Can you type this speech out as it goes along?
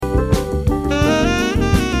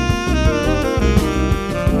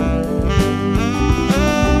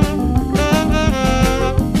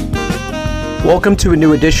Welcome to a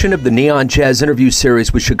new edition of the Neon Jazz interview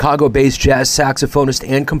series with Chicago-based jazz saxophonist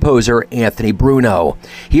and composer Anthony Bruno.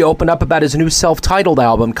 He opened up about his new self-titled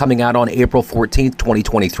album coming out on April 14th,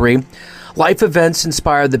 2023. Life events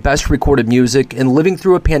inspired the best recorded music, and living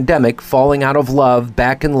through a pandemic, falling out of love,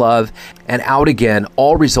 back in love, and out again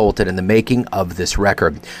all resulted in the making of this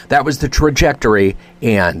record. That was the trajectory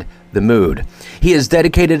and the mood. He has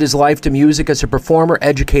dedicated his life to music as a performer,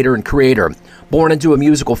 educator, and creator. Born into a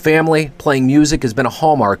musical family, playing music has been a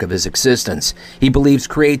hallmark of his existence. He believes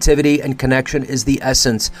creativity and connection is the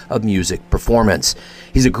essence of music performance.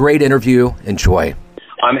 He's a great interview. Enjoy.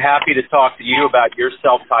 I'm happy to talk to you about your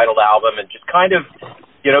self-titled album and just kind of,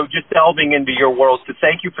 just delving into your world. So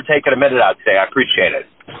thank you for taking a minute out today. I appreciate it.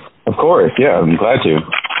 Of course. Yeah, I'm glad to.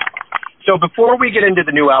 So before we get into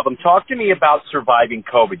the new album, talk to me about surviving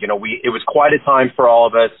COVID. It was quite a time for all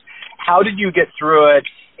of us. How did you get through it,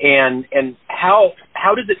 and how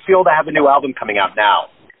does it feel to have a new album coming out now?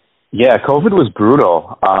 Yeah, COVID was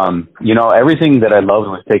brutal. Everything that I loved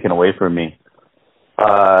was taken away from me.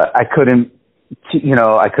 I couldn't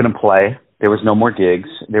play. There was no more gigs.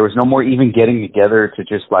 There was no more even getting together to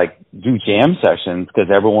just do jam sessions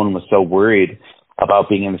because everyone was so worried about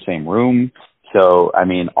being in the same room. So,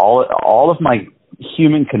 all of my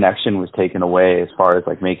human connection was taken away as far as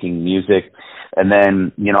making music. And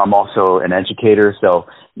then, I'm also an educator. So,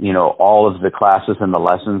 all of the classes and the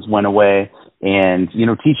lessons went away. And,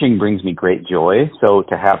 teaching brings me great joy. So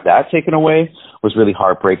to have that taken away was really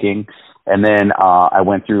heartbreaking. And then I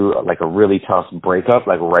went through a really tough breakup,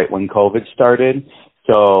 right when COVID started.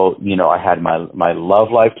 So, I had my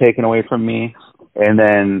love life taken away from me. And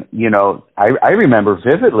then, I remember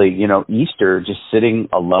vividly, Easter, just sitting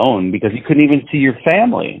alone because you couldn't even see your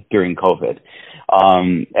family during COVID.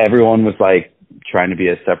 Everyone was trying to be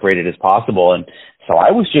as separated as possible. And so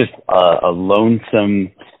I was just a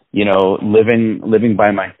lonesome, living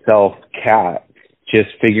by myself cat, just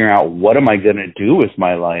figuring out what am I going to do with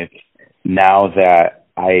my life now that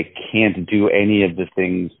I can't do any of the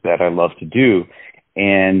things that I love to do.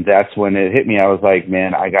 And that's when it hit me. I was like,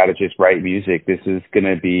 man, I got to just write music. This is going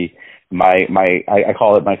to be I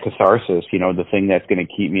call it my catharsis, the thing that's going to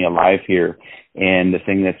keep me alive here and the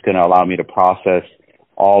thing that's going to allow me to process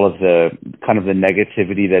all of the kind of the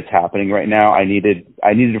negativity that's happening right now. I needed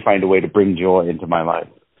to find a way to bring joy into my life.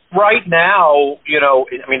 Right now,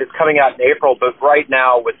 it's coming out in April, but right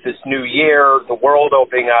now with this new year, the world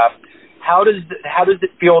opening up, how does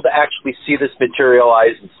it feel to actually see this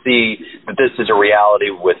materialize and see that this is a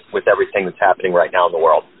reality with everything that's happening right now in the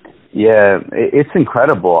world? Yeah, it's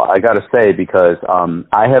incredible, I got to say, because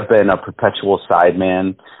I have been a perpetual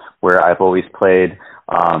sideman where I've always played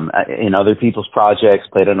in other people's projects,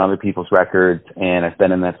 played on other people's records, and I've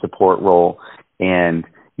been in that support role. And,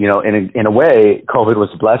 in a way, COVID was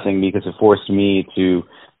a blessing because it forced me to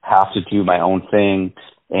have to do my own thing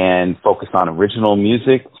and focus on original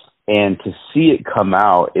music. And to see it come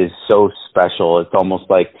out is so special. It's almost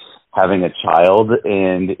like having a child,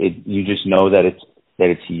 and you just know that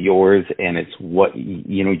it's yours, and it's what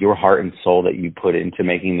your heart and soul that you put into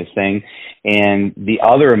making this thing. And the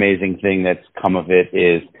other amazing thing that's come of it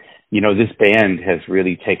is, this band has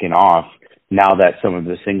really taken off now that some of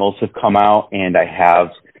the singles have come out, and I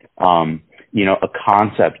have a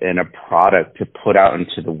concept and a product to put out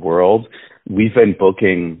into the world. We've been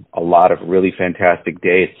booking a lot of really fantastic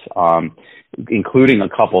dates, including a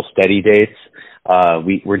couple steady dates.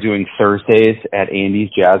 We're doing Thursdays at Andy's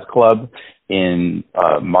Jazz Club in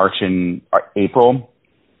March and April,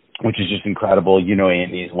 which is just incredible.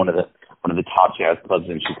 Andy's one of the top jazz clubs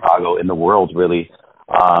in Chicago, in the world, really.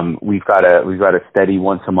 We've got a steady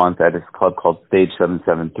once a month at this club called Stage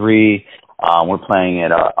 773. We're playing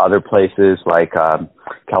at other places like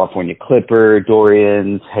California Clipper,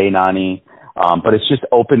 Dorian's, Hey Nani. But it's just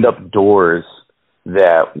opened up doors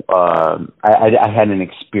that I hadn't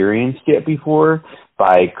experienced yet before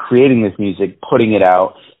by creating this music, putting it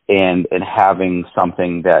out, and having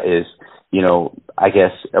something that is, I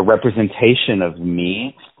guess, a representation of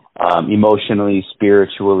me, emotionally,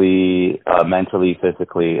 spiritually, mentally,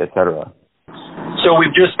 physically, etc. So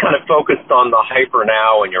we've just kind of focused on the hyper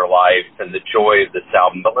now in your life and the joy of this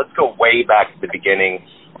album, but let's go way back to the beginning,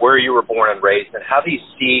 where you were born and raised, and how these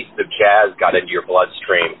seeds of jazz got into your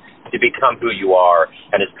bloodstream to become who you are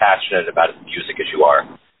and as passionate about music as you are.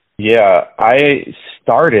 Yeah, I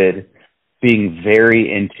started being very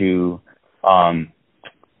into,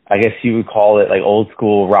 I guess you would call it old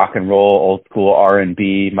school rock and roll, old school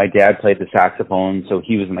R&B. My dad played the saxophone, so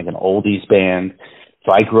he was in an oldies band.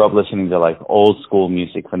 So I grew up listening to old school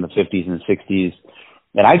music from the 50s and 60s.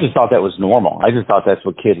 And I just thought that was normal. I just thought that's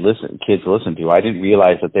what kids listen to. I didn't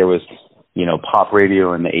realize that there was pop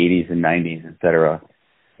radio in the 80s and 90s, etc.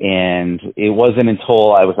 And it wasn't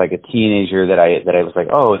until I was like a teenager that I was like,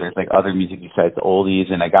 oh, there's like other music besides the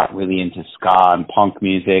oldies, and I got really into ska and punk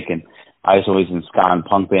music, and I was always in ska and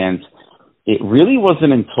punk bands. It really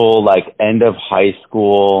wasn't until like end of high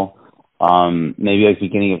school, maybe like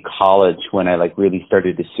beginning of college, when I like really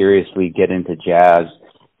started to seriously get into jazz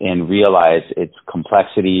and realize its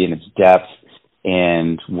complexity and its depth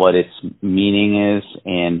and what its meaning is,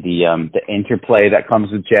 and the interplay that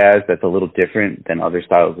comes with jazz that's a little different than other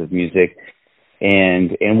styles of music.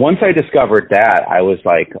 And once I discovered that, I was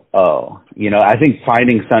like, oh, I think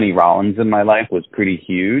finding Sonny Rollins in my life was pretty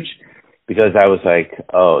huge, because I was like,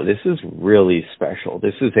 oh, this is really special.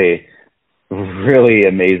 This is a really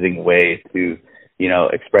amazing way to,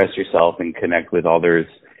 express yourself and connect with others.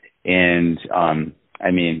 And I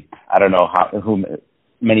mean, I don't know who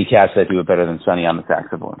many cats that do it better than Sonny on the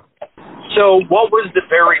saxophone. So what was the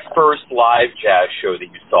very first live jazz show that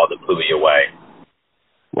you saw that blew you away?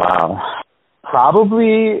 Wow.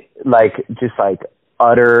 Probably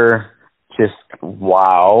utter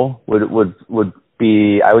wow would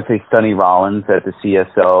be, I would say, Sonny Rollins at the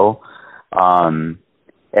CSO.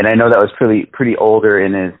 And I know that was pretty older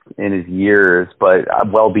in his years, but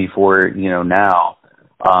well before, now.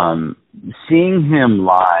 Seeing him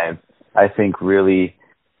live, I think, really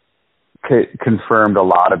confirmed a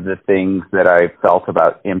lot of the things that I felt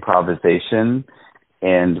about improvisation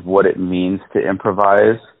and what it means to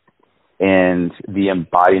improvise, and the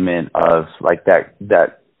embodiment of like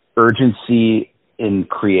that urgency in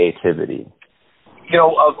creativity.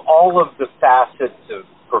 Of all of the facets of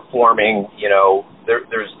performing,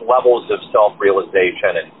 there's levels of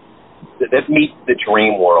self-realization and that meets the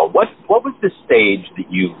dream world. What was the stage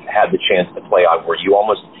that you had the chance to play on where you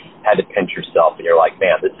almost had to pinch yourself and you're like,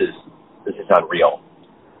 man, this is unreal?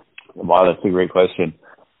 Wow, that's a great question.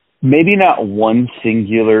 Maybe not one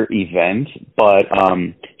singular event, but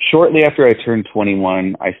shortly after I turned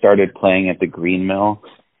 21, I started playing at the Green Mill,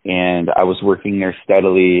 and I was working there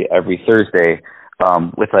steadily every Thursday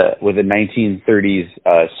with a 1930s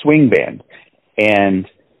swing band. And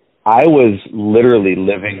I was literally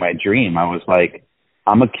living my dream. I was like,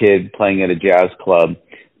 I'm a kid playing at a jazz club,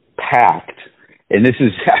 packed. And this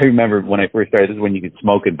is, I remember when I first started, this is when you could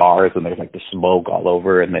smoke in bars and there's like the smoke all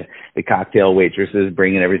over and the cocktail waitresses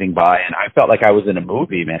bringing everything by. And I felt like I was in a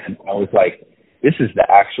movie, man. I was like, this is the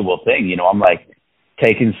actual thing. I'm like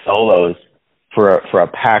taking solos for a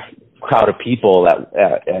packed crowd of people at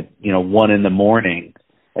 1 a.m,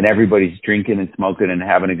 and everybody's drinking and smoking and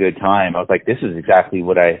having a good time. I was like, this is exactly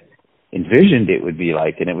what I envisioned it would be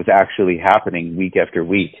like. And it was actually happening week after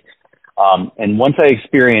week. And once I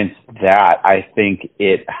experienced that, I think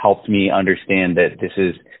it helped me understand that this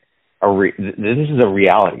is a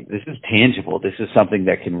reality. This is tangible. This is something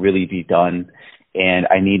that can really be done. And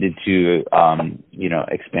I needed to,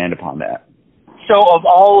 expand upon that. So of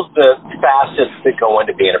all of the facets that go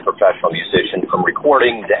into being a professional musician, from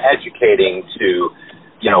recording to educating to,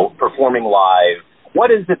 performing live,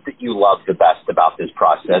 what is it that you love the best about this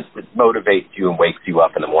process that motivates you and wakes you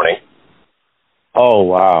up in the morning? Oh,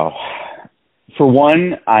 wow. For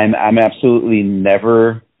one, I'm absolutely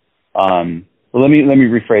never, let me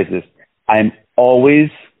rephrase this. I'm always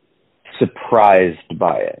surprised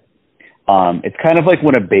by it. It's kind of like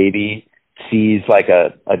when a baby sees like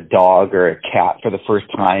a dog or a cat for the first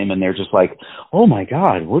time and they're just like, oh my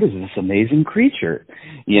God, what is this amazing creature?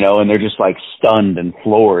 And they're just like stunned and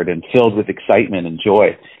floored and filled with excitement and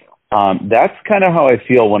joy. That's kind of how I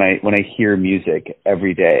feel when I hear music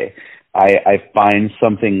every day. I find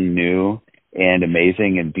something new and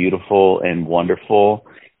amazing and beautiful and wonderful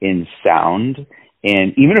in sound.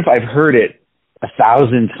 And even if I've heard it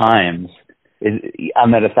 1,000 times,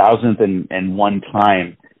 I'm at 1,001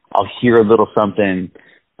 time, I'll hear a little something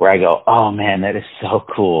where I go, oh man, that is so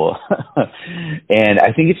cool. And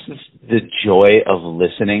I think it's just the joy of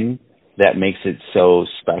listening that makes it so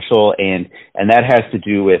special. And that has to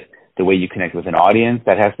do with the way you connect with an audience.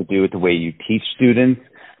 That has to do with the way you teach students,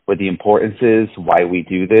 what the importance is, why we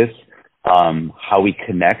do this, how we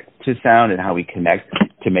connect to sound and how we connect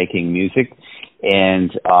to making music.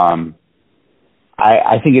 And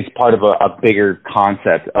I think it's part of a bigger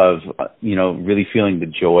concept of, really feeling the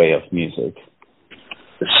joy of music.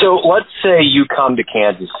 So let's say you come to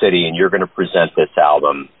Kansas City and you're going to present this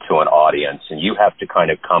album to an audience, and you have to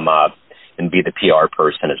kind of come up and be the PR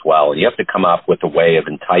person as well. And you have to come up with a way of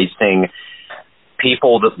enticing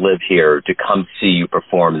people that live here to come see you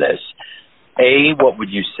perform this. A, what would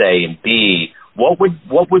you say? And B, what would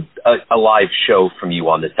a live show from you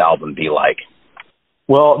on this album be like?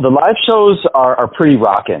 Well, the live shows are pretty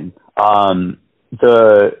rockin'.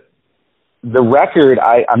 the record,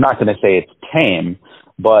 I'm not going to say it's tame,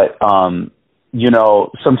 but, you know,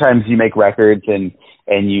 sometimes you make records and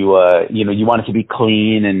you, you know, you want it to be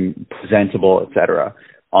clean and presentable, etc.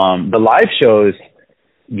 The live shows,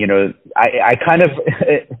 you know, I kind of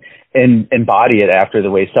embody it after the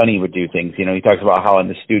way Sonny would do things. You know, he talks about how in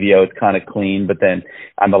the studio it's kind of clean, but then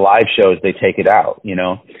on the live shows, they take it out, you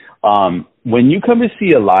know. When you come to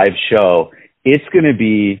see a live show, it's going to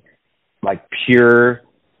be like pure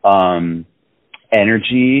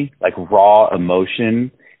energy, like raw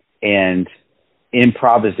emotion and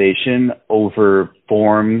improvisation over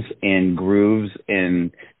forms and grooves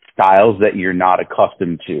and styles that you're not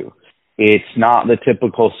accustomed to. It's not the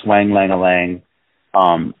typical swang-lang-a-lang.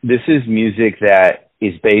 This is music that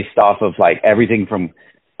is based off of like everything from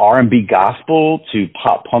R&B gospel to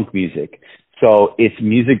pop punk music. So it's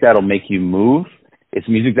music that'll make you move. It's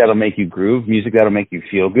music that'll make you groove, music that'll make you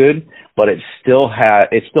feel good, but it still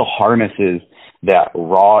harnesses that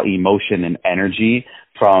raw emotion and energy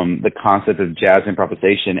from the concept of jazz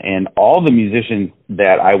improvisation. And all the musicians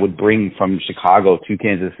that I would bring from Chicago to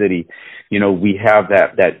Kansas City, you know, we have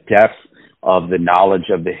that depth of the knowledge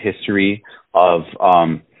of the history of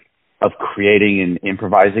creating and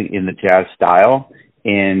improvising in the jazz style.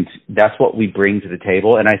 And that's what we bring to the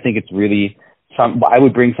table. And I think it's really I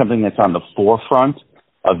would bring something that's on the forefront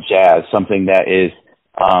of jazz, something that is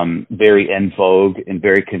very en vogue and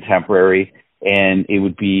very contemporary, and it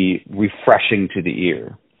would be refreshing to the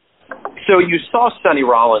ear. So you saw Sonny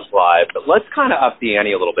Rollins live, but let's kind of up the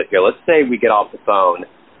ante a little bit here. Let's say we get off the phone,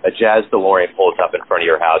 a Jazz DeLorean pulls up in front of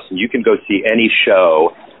your house, and you can go see any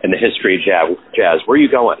show in the history of jazz. Where are you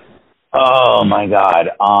going? Oh, my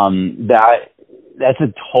God. That's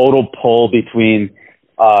a total pull between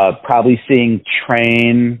probably seeing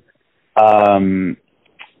Train.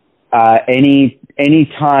 Any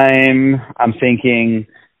time I'm thinking,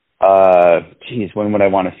 when would I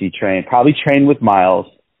want to see Train? Probably Train with Miles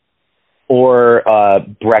or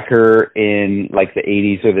Brecker in like the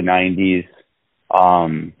 80s or the 90s.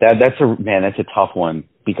 That's a tough one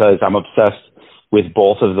because I'm obsessed with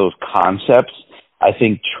both of those concepts. I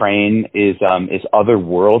think Train is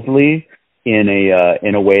otherworldly in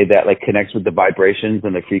a way that like connects with the vibrations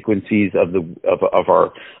and the frequencies of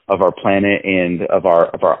our planet and of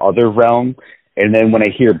our other realm. And then when I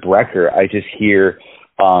hear Brecker, I just hear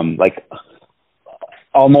like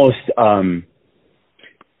almost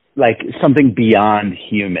like something beyond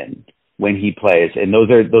human when he plays. And those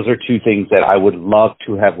are two things that I would love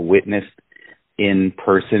to have witnessed in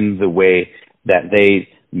person, the way that they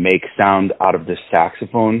make sound out of the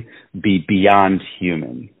saxophone be beyond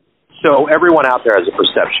human. So everyone out there has a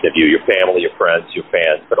perception of you, your family, your friends, your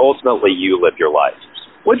fans, but ultimately you live your life.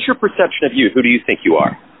 What's your perception of you? Who do you think you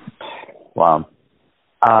are? Wow.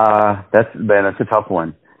 That's a tough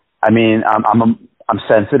one. I mean, I'm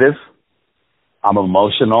sensitive. I'm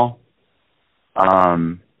emotional.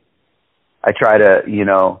 I try to, you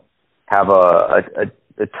know, have a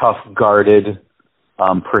tough, guarded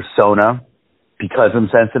persona because I'm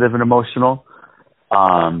sensitive and emotional.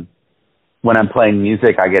 When I'm playing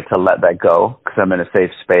music, I get to let that go because I'm in a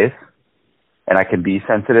safe space and I can be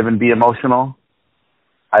sensitive and be emotional.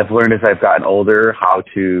 I've learned as I've gotten older how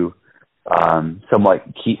to somewhat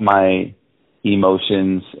keep my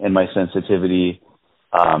emotions and my sensitivity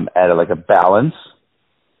at a balance.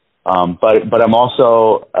 But I'm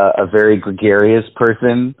also a very gregarious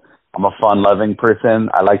person. I'm a fun-loving person.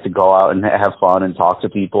 I like to go out and have fun and talk to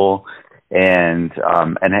people and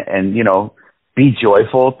you know, be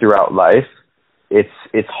joyful throughout life. It's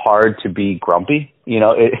hard to be grumpy. You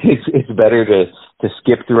know, it's better to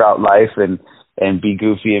skip throughout life and be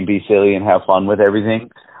goofy and be silly and have fun with everything.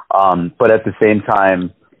 But at the same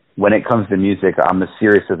time, when it comes to music, I'm as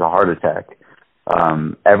serious as a heart attack.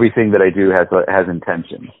 Everything that I do has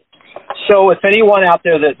intention. So if anyone out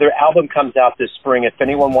there, that their album comes out this spring, if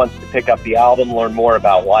anyone wants to pick up the album, learn more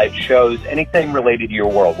about live shows, anything related to your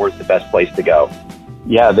world, where's the best place to go?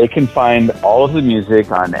 Yeah, they can find all of the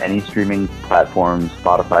music on any streaming platforms,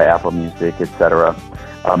 Spotify, Apple Music, etc.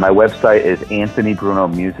 My website is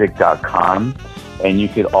anthonybrunomusic.com, and you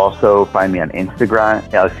could also find me on Instagram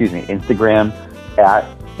at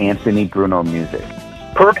Anthony Bruno Music.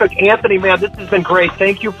 Perfect. Anthony, man, this has been great.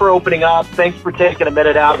 Thank you for opening up. Thanks for taking a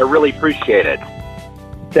minute out. I really appreciate it.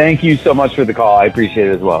 Thank you so much for the call. I appreciate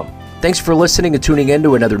it as well. Thanks for listening and tuning in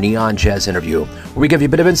to another Neon Jazz interview, where we give you a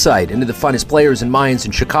bit of insight into the finest players and minds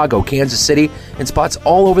in Chicago, Kansas City, and spots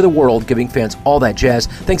all over the world, giving fans all that jazz.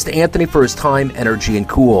 Thanks to Anthony for his time, energy, and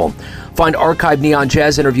cool. Find archived Neon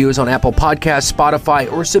Jazz interviews on Apple Podcasts,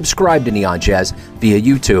 Spotify, or subscribe to Neon Jazz via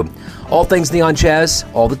YouTube. All things Neon Jazz,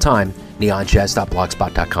 all the time,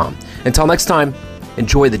 neonjazz.blogspot.com. Until next time,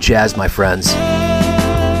 enjoy the jazz, my friends.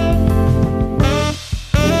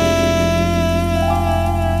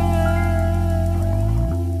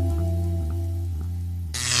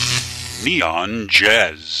 Neon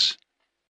Jazz.